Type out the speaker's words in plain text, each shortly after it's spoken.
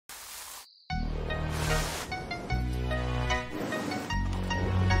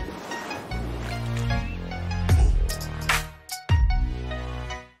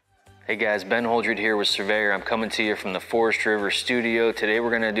Hey guys, Ben Holdred here with Surveyor. I'm coming to you from the Forest River studio. Today we're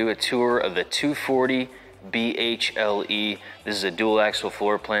going to do a tour of the 240 BHLE. This is a dual axle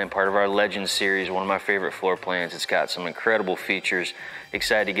floor plan, part of our Legend series, one of my favorite floor plans. It's got some incredible features.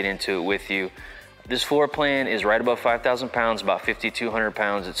 Excited to get into it with you. This floor plan is right above 5,000 pounds, about 5,200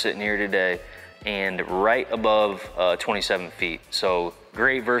 pounds. It's sitting here today, and right above 27 feet. So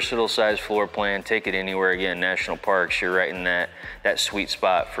great versatile size floor plan. Take it anywhere. Again, national parks, you're right in that sweet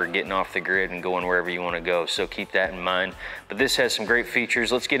spot for getting off the grid and going wherever you want to go. So keep that in mind. But this has some great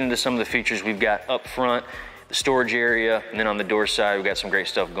features. Let's get into some of the features we've got up front, the storage area, and then on the door side, we've got some great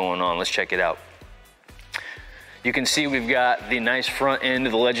stuff going on. Let's check it out. You can see we've got the nice front end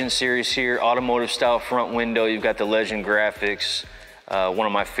of the Legend series here, automotive style front window. You've got the Legend graphics, one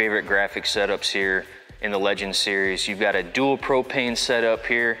of my favorite graphic setups here in the Legend series. You've got a dual propane setup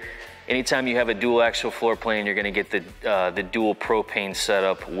here. Anytime you have a dual axle floor plan, you're gonna get the dual propane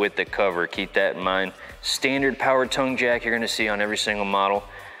setup with the cover. Keep that in mind. Standard power tongue jack you're gonna see on every single model.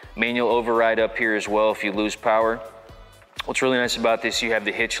 Manual override up here as well if you lose power. What's really nice about this, you have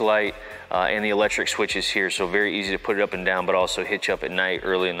the hitch light and the electric switches here, so very easy to put it up and down, but also hitch up at night,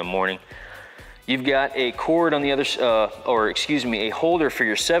 early in the morning. You've got a cord on the other, a holder for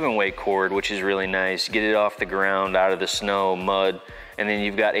your 7-way cord, which is really nice. Get it off the ground, out of the snow, mud. And then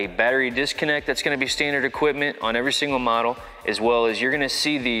you've got a battery disconnect. That's gonna be standard equipment on every single model, as well as you're gonna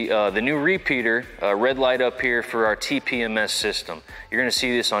see the new repeater, red light up here for our TPMS system. You're gonna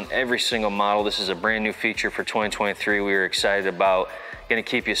see this on every single model. This is a brand new feature for 2023 we are excited about. Gonna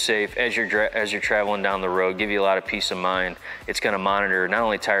keep you safe as you're traveling down the road, give you a lot of peace of mind. It's gonna monitor not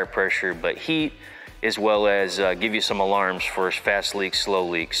only tire pressure, but heat, as well as give you some alarms for fast leaks, slow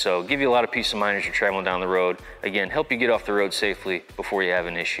leaks. So give you a lot of peace of mind as you're traveling down the road. Again, help you get off the road safely before you have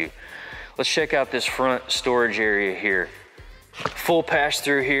an issue. Let's check out this front storage area here. Full pass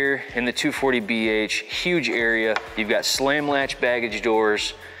through here in the 240BH, huge area. You've got slam latch baggage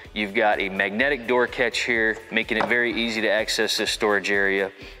doors. You've got a magnetic door catch here, making it very easy to access this storage area.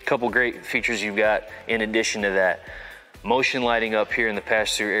 A couple great features you've got in addition to that. Motion lighting up here in the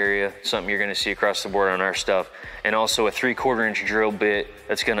pass-through area, something you're gonna see across the board on our stuff. And also a 3/4 inch drill bit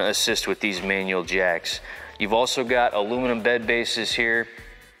that's gonna assist with these manual jacks. You've also got aluminum bed bases here.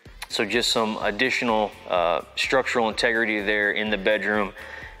 So just some additional structural integrity there in the bedroom.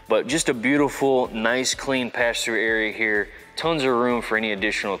 But just a beautiful, nice, clean pass-through area here. Tons of room for any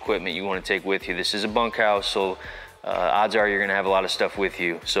additional equipment you want to take with you. This is a bunkhouse, so odds are you're going to have a lot of stuff with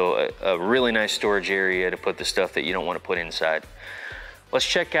you. So a really nice storage area to put the stuff that you don't want to put inside. Let's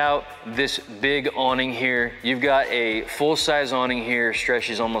check out this big awning here. You've got a full-size awning here,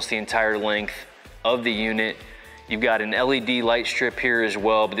 stretches almost the entire length of the unit. You've got an LED light strip here as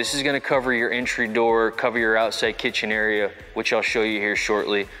well, but this is gonna cover your entry door, cover your outside kitchen area, which I'll show you here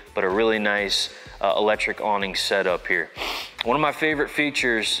shortly, but a really nice electric awning setup here. One of my favorite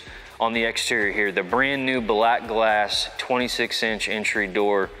features on the exterior here, the brand new black glass 26-inch entry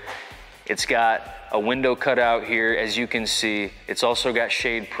door. It's got a window cutout here, as you can see. It's also got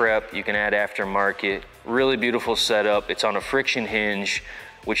shade prep. You can add aftermarket. Really beautiful setup. It's on a friction hinge,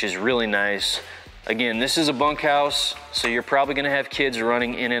 which is really nice. Again, this is a bunkhouse, so you're probably gonna have kids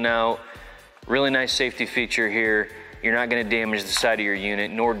running in and out. Really nice safety feature here. You're not gonna damage the side of your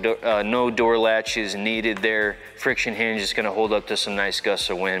unit, nor no door latches needed there. Friction hinge is gonna hold up to some nice gusts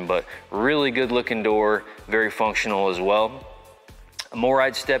of wind, but really good looking door, very functional as well. A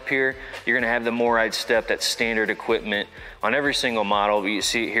MORryde step here. You're gonna have the MORryde step, that's standard equipment on every single model, but you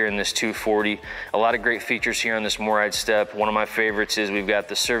see it here in this 240. A lot of great features here on this MORryde step. One of my favorites is we've got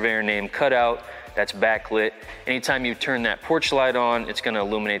the Surveyor name cutout, that's backlit. Anytime you turn that porch light on, it's gonna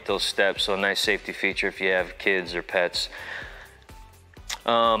illuminate those steps, so a nice safety feature if you have kids or pets.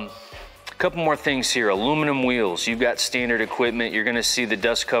 A couple more things here, aluminum wheels. You've got standard equipment. You're gonna see the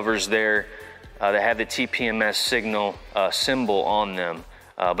dust covers there that have the TPMS signal symbol on them,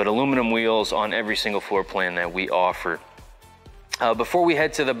 but aluminum wheels on every single floor plan that we offer. Before we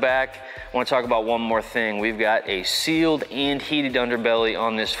head to the back, I want to talk about one more thing. We've got a sealed and heated underbelly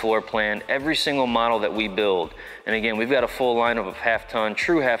on this floor plan, every single model that we build. And again, we've got a full lineup of half-ton,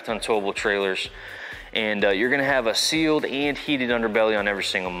 true half-ton towable trailers. And you're gonna have a sealed and heated underbelly on every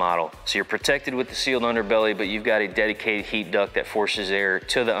single model. So you're protected with the sealed underbelly, but you've got a dedicated heat duct that forces air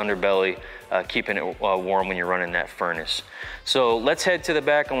to the underbelly, keeping it warm when you're running that furnace. So let's head to the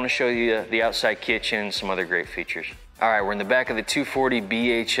back. I wanna show you the outside kitchen, some other great features. All right, we're in the back of the 240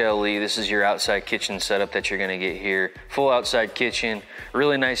 BHLE. This is your outside kitchen setup that you're gonna get here. Full outside kitchen,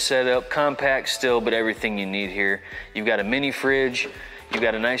 really nice setup, compact still, but everything you need here. You've got a mini fridge, you've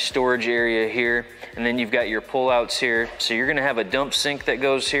got a nice storage area here, and then you've got your pull-outs here. So you're gonna have a dump sink that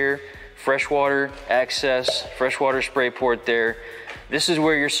goes here. freshwater access, freshwater spray port there. This is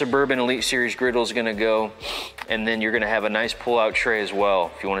where your Suburban Elite Series griddle is gonna go. And then you're gonna have a nice pull-out tray as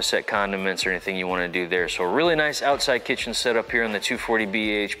well if you wanna set condiments or anything you wanna do there. So a really nice outside kitchen setup here on the 240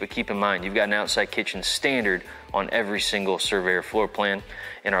 BH, but keep in mind, you've got an outside kitchen standard on every single Surveyor floor plan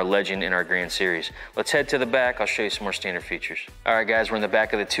in our Legend and our Grand Series. Let's head to the back. I'll show you some more standard features. All right, guys, we're in the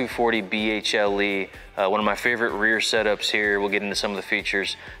back of the 240 BHLE, one of my favorite rear setups here. We'll get into some of the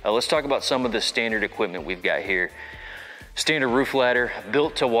features. Let's talk about some of the standard equipment we've got here. Standard roof ladder,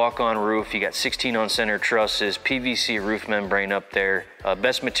 built to walk on roof. You got 16 on center trusses, PVC roof membrane up there.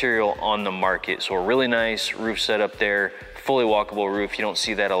 Best material on the market. So a really nice roof setup there. Fully walkable roof. You don't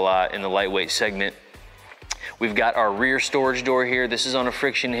see that a lot in the lightweight segment. We've got our rear storage door here. This is on a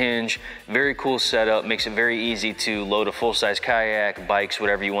friction hinge. Very cool setup. Makes it very easy to load a full-size kayak, bikes,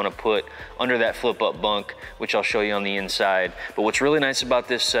 whatever you want to put under that flip-up bunk, which I'll show you on the inside. But what's really nice about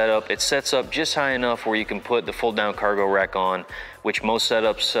this setup, it sets up just high enough where you can put the fold-down cargo rack on, which most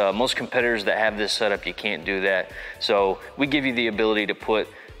setups, most competitors that have this setup, you can't do that. So we give you the ability to put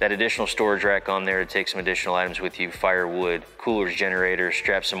that additional storage rack on there to take some additional items with you, firewood, coolers, generators,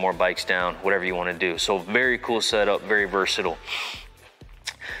 strap some more bikes down, whatever you want to do. So very cool setup, very versatile.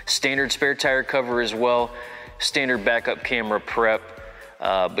 Standard spare tire cover as well, standard backup camera prep,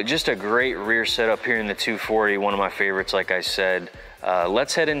 but just a great rear setup here in the 240, one of my favorites, like I said.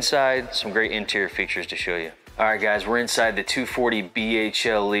 Let's head inside, some great interior features to show you. All right, guys, we're inside the 240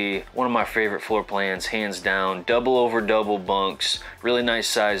 BHLE, one of my favorite floor plans, hands down. Double over double bunks, really nice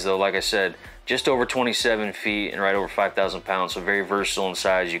size though. Like I said, just over 27 feet and right over 5,000 pounds, so very versatile in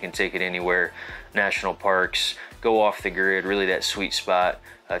size. You can take it anywhere, national parks, go off the grid, really that sweet spot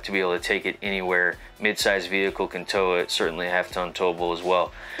to be able to take it anywhere. Mid-size vehicle can tow it, certainly a half-ton towable as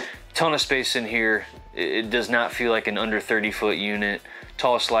well. Ton of space in here. It does not feel like an under 30-foot unit.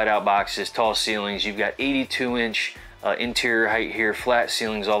 Tall slide-out boxes, tall ceilings. You've got 82-inch interior height here, flat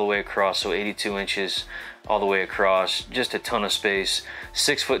ceilings all the way across, so 82 inches all the way across. Just a ton of space.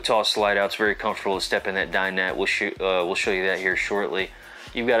 6-foot tall slide-outs, very comfortable to step in that dinette. We'll show you that here shortly.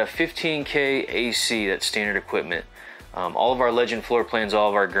 You've got a 15K AC, that's standard equipment. All of our Legend floor plans, all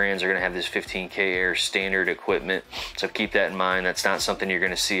of our Grands are going to have this 15K air standard equipment, so keep that in mind. That's not something you're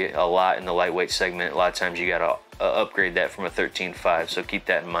going to see a lot in the lightweight segment. A lot of times you got to upgrade that from a 13.5, so keep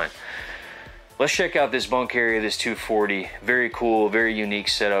that in mind. Let's check out this bunk area, this 240. Very cool, very unique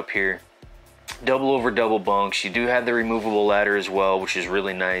setup here. Double over double bunks. You do have the removable ladder as well, which is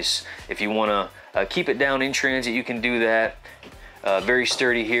really nice. If you want to keep it down in transit, you can do that. Very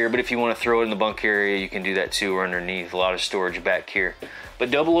sturdy here, but if you want to throw it in the bunk area, you can do that too, or underneath. A lot of storage back here. But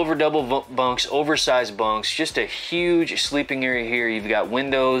double over double bunks, oversized bunks, just a huge sleeping area here. You've got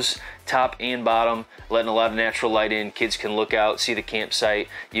windows, top and bottom, letting a lot of natural light in. Kids can look out, see the campsite.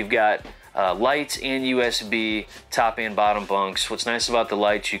 You've got lights and USB, top and bottom bunks. What's nice about the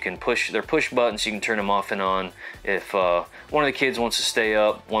lights, you can they're push buttons, you can turn them off and on. If one of the kids wants to stay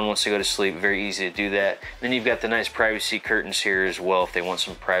up, one wants to go to sleep, very easy to do that. Then you've got the nice privacy curtains here as well if they want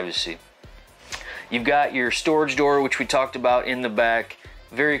some privacy. You've got your storage door, which we talked about in the back.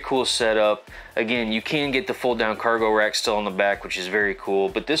 Very cool setup. Again, you can get the fold down cargo rack still on the back, which is very cool,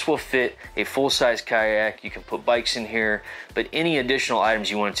 but this will fit a full-size kayak. You can put bikes in here, but any additional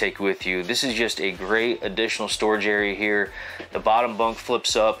items you want to take with you. This is just a great additional storage area here. The bottom bunk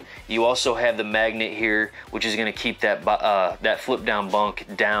flips up. You also have the magnet here, which is going to keep that that flip down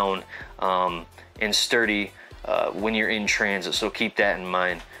bunk down and sturdy when you're in transit, so keep that in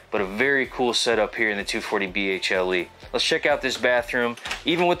mind. But a very cool setup here in the 240 BHLE. Let's check out this bathroom.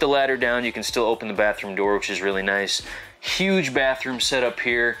 Even with the ladder down, you can still open the bathroom door, which is really nice. Huge bathroom setup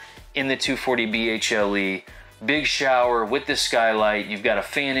here in the 240 BHLE. Big shower with the skylight. You've got a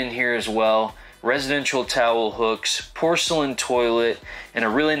fan in here as well. Residential towel hooks, porcelain toilet, and a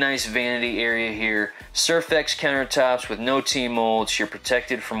really nice vanity area here. Surfex countertops with no T-molds. You're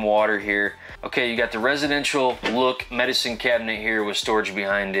protected from water here. Okay, you got the residential look medicine cabinet here with storage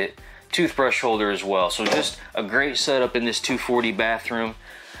behind it. Toothbrush holder as well. So just a great setup in this 240 bathroom.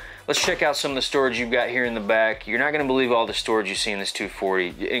 Let's check out some of the storage you've got here in the back. You're not going to believe all the storage you see in this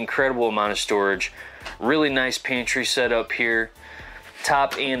 240. Incredible amount of storage. Really nice pantry setup here.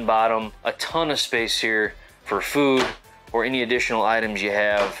 Top and bottom, a ton of space here for food or any additional items you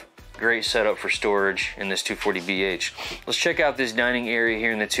have. Great setup for storage in this 240BH. Let's check out this dining area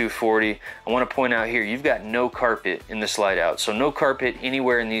here in the 240. I want to point out here, you've got no carpet in the slide out. So no carpet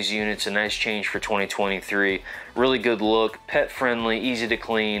anywhere in these units. A nice change for 2023. Really good look, pet friendly, easy to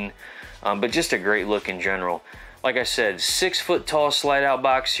clean, but just a great look in general. Like I said, 6-foot tall slide out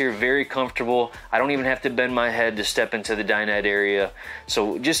box here, very comfortable. I don't even have to bend my head to step into the dinette area.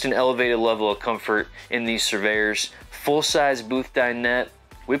 So just an elevated level of comfort in these Surveyors. Full size booth dinette.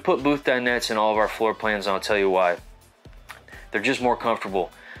 We put booth dinettes in all of our floor plans, and I'll tell you why. They're just more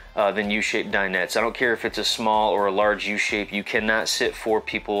comfortable than U-shaped dinettes. I don't care if it's a small or a large U-shape. You cannot sit 4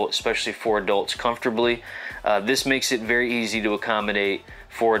 people, especially 4 adults, comfortably. This makes it very easy to accommodate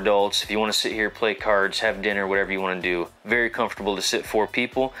 4 adults. If you want to sit here, play cards, have dinner, whatever you want to do. Very comfortable to sit 4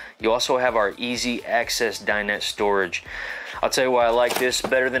 people. You also have our easy access dinette storage. I'll tell you why I like this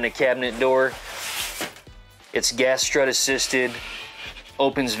better than a cabinet door. It's gas strut assisted,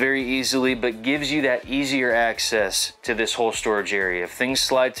 opens very easily, but gives you that easier access to this whole storage area. If things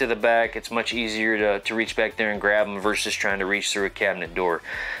slide to the back, it's much easier to reach back there and grab them versus trying to reach through a cabinet door.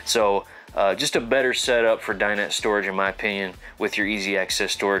 So just a better setup for dinette storage, in my opinion, with your easy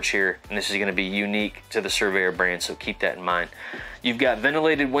access storage here. And this is going to be unique to the Surveyor brand, so keep that in mind. You've got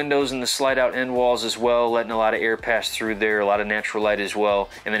ventilated windows in the slide out end walls as well, letting a lot of air pass through there, a lot of natural light as well.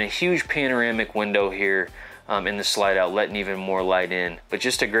 And then a huge panoramic window here in the slide out, letting even more light in. But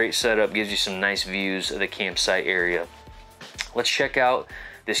just a great setup, gives you some nice views of the campsite area. Let's check out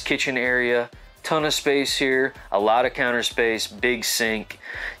this kitchen area. Ton of space here, a lot of counter space, big sink.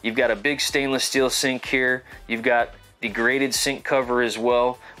 You've got a big stainless steel sink here. You've got the graded sink cover as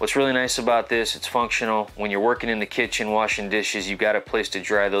well. What's really nice about this, it's functional. When you're working in the kitchen washing dishes, you've got a place to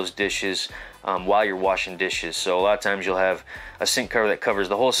dry those dishes while you're washing dishes. So a lot of times you'll have a sink cover that covers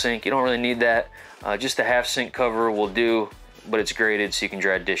the whole sink. You don't really need that. Just a half sink cover will do, but it's graded so you can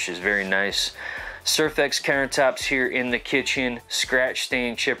dry dishes. Very nice. Surfex countertops here in the kitchen, scratch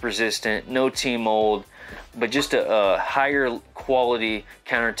stain, chip resistant, no T-mold, but just a higher quality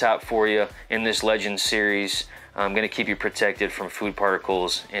countertop for you in this Legend series. I'm going to keep you protected from food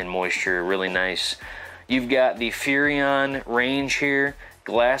particles and moisture. Really nice. You've got the Furrion range here,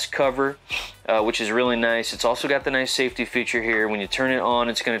 glass cover, which is really nice. It's also got the nice safety feature here. When you turn it on,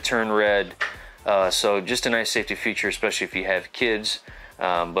 it's going to turn red. So just a nice safety feature, especially if you have kids.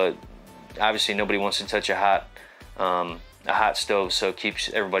 But obviously nobody wants to touch a hot stove, so it keeps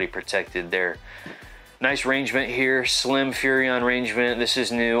everybody protected there. Nice range vent here, slim Furrion range vent. This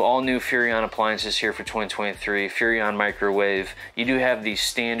is new, all new Furrion appliances here for 2023. Furrion microwave. You do have the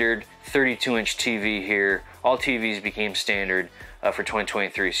standard 32-inch TV here. All TVs became standard for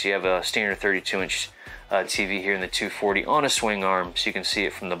 2023, so you have a standard 32-inch TV here in the 240 on a swing arm, so you can see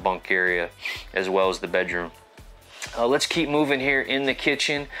it from the bunk area as well as the bedroom. Let's keep moving here in the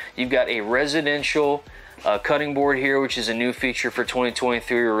kitchen. You've got a residential cutting board here, which is a new feature for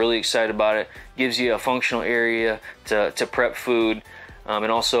 2023. We're really excited about it. Gives you a functional area to prep food. It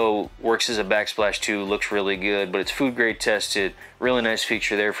also works as a backsplash too. Looks really good, but it's food grade tested. Really nice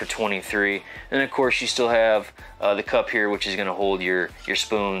feature there for 23. And of course you still have the cup here, which is going to hold your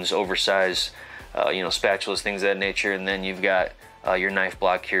spoons, oversized spatulas, things of that nature. And then you've got your knife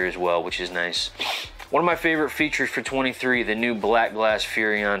block here as well, which is nice. One of my favorite features for 23, the new black glass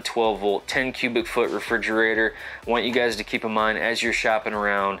Furrion 12 volt 10 cubic foot refrigerator. I want you guys to keep in mind as you're shopping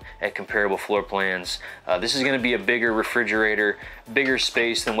around at comparable floor plans. This is going to be a bigger refrigerator, bigger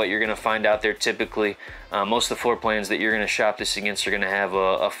space than what you're going to find out there typically. Most of the floor plans that you're going to shop this against are going to have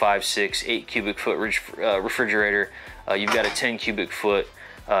a 5, 6, 8 cubic foot refrigerator. You've got a 10 cubic foot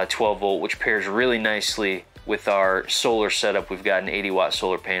 12 volt, which pairs really nicely with our solar setup. We've got an 80 watt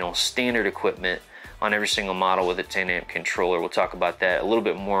solar panel, standard equipment on every single model with a 10 amp controller. We'll talk about that a little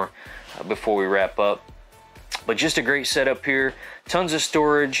bit more before we wrap up. But just a great setup here. Tons of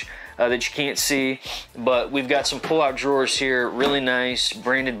storage that you can't see, but we've got some pull-out drawers here. Really nice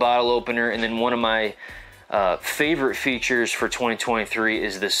branded bottle opener. And then one of my favorite features for 2023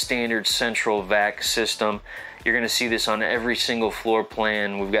 is the standard central vac system. You're going to see this on every single floor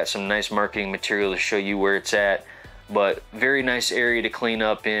plan. We've got some nice marketing material to show you where it's at, but very nice area to clean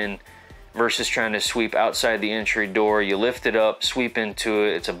up in versus trying to sweep outside the entry door. You lift it up, sweep into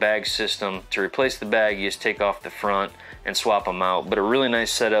it. It's a bag system. To replace the bag, you just take off the front and swap them out. But a really nice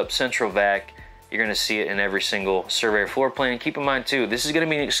setup, central vac. You're going to see it in every single Surveyor floor plan. Keep in mind too, this is going to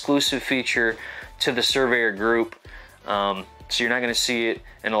be an exclusive feature to the Surveyor group. So you're not going to see it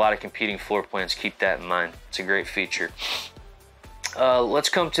in a lot of competing floor plans. Keep that in mind. It's a great feature. Let's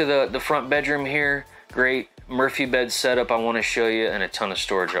come to the front bedroom here. Great Murphy bed setup I want to show you, and a ton of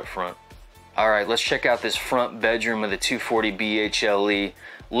storage up front. All right, let's check out this front bedroom of the 240 BHLE.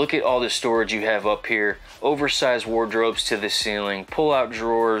 Look at all the storage you have up here. Oversized wardrobes to the ceiling, pull-out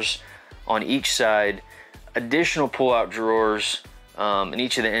drawers on each side, additional pull-out drawers in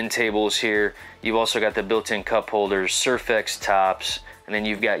each of the end tables here. You've also got the built-in cup holders, Surfex tops, and then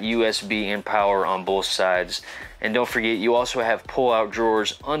you've got USB and power on both sides. And don't forget, you also have pull-out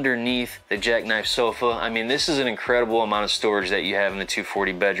drawers underneath the jackknife sofa. I mean, this is an incredible amount of storage that you have in the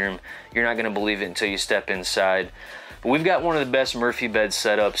 240 bedroom. You're not gonna believe it until you step inside. But we've got one of the best Murphy bed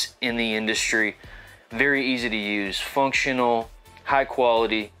setups in the industry. Very easy to use, functional, high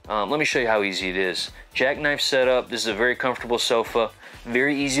quality. Let me show you how easy it is. Jackknife setup. This is a very comfortable sofa,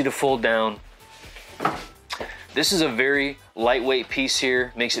 very easy to fold down. This is a very lightweight piece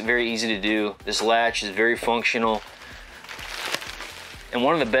here, makes it very easy to do. This latch is very functional. And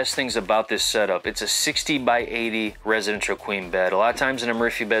one of the best things about this setup, it's a 60 by 80 residential queen bed. A lot of times in a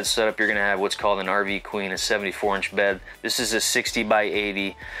Murphy bed setup, you're gonna have what's called an RV queen, a 74-inch bed. This is a 60 by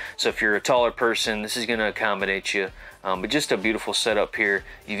 80. So if you're a taller person, this is gonna accommodate you. But just a beautiful setup here.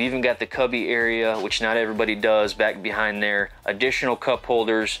 You've even got the cubby area, which not everybody does, back behind there. Additional cup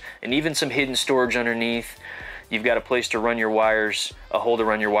holders, and even some hidden storage underneath. You've got a place to run your wires, a hole to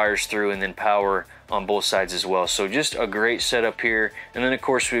run your wires through, and then power on both sides as well. So just a great setup here. And then of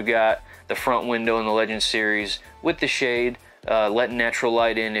course we've got the front window in the Legend series with the shade, letting natural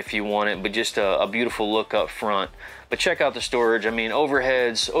light in if you want it, but just a beautiful look up front. But check out the storage. I mean,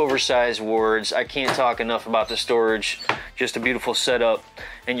 overheads, oversized wards. I can't talk enough about the storage. Just a beautiful setup.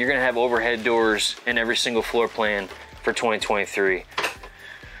 And you're gonna have overhead doors in every single floor plan for 2023.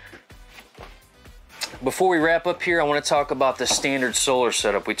 Before we wrap up here, I want to talk about the standard solar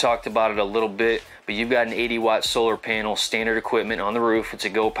setup. We talked about it a little bit, but you've got an 80-watt solar panel, standard equipment on the roof. It's a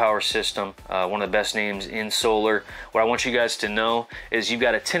Go Power system, one of the best names in solar. What I want you guys to know is you've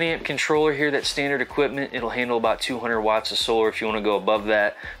got a 10-amp controller here, that's standard equipment. It'll handle about 200 watts of solar. If you want to go above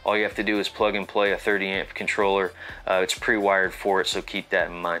that, all you have to do is plug and play a 30-amp controller. It's pre-wired for it, so keep that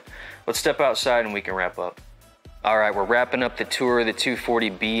in mind. Let's step outside and we can wrap up. All right, we're wrapping up the tour of the 240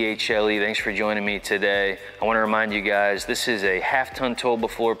 BHLE. Thanks for joining me today. I want to remind you guys, this is a half-ton towable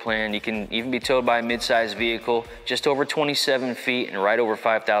floor plan. You can even be towed by a mid-sized vehicle, just over 27 feet and right over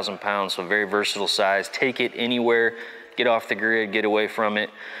 5,000 pounds, so very versatile size. Take it anywhere, get off the grid, get away from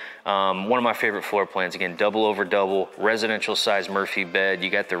it. One of my favorite floor plans, again, double over double, residential size Murphy bed. You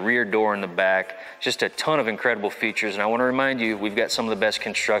got the rear door in the back, just a ton of incredible features. And I want to remind you, we've got some of the best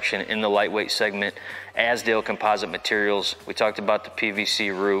construction in the lightweight segment, Asdale composite materials. We talked about the PVC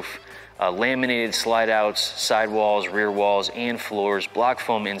roof, laminated slide outs, sidewalls, rear walls, and floors, block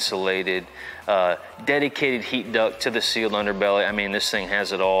foam insulated, dedicated heat duct to the sealed underbelly. I mean, this thing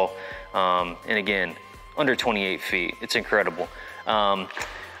has it all. And again, under 28 feet, it's incredible.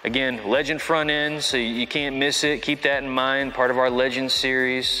 Again, Legend front end, so you can't miss it. Keep that in mind, part of our Legend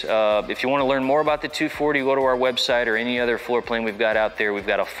series. If you want to learn more about the 240, go to our website or any other floor plan we've got out there. We've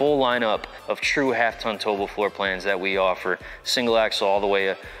got a full lineup of true half-ton towable floor plans that we offer. Single axle all the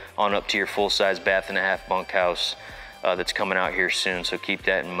way on up to your full-size bath and a half bunkhouse that's coming out here soon, so keep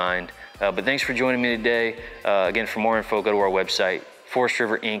that in mind. But thanks for joining me today. Again, for more info, go to our website,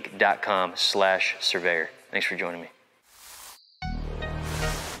 forestriverinc.com/surveyor. Thanks for joining me.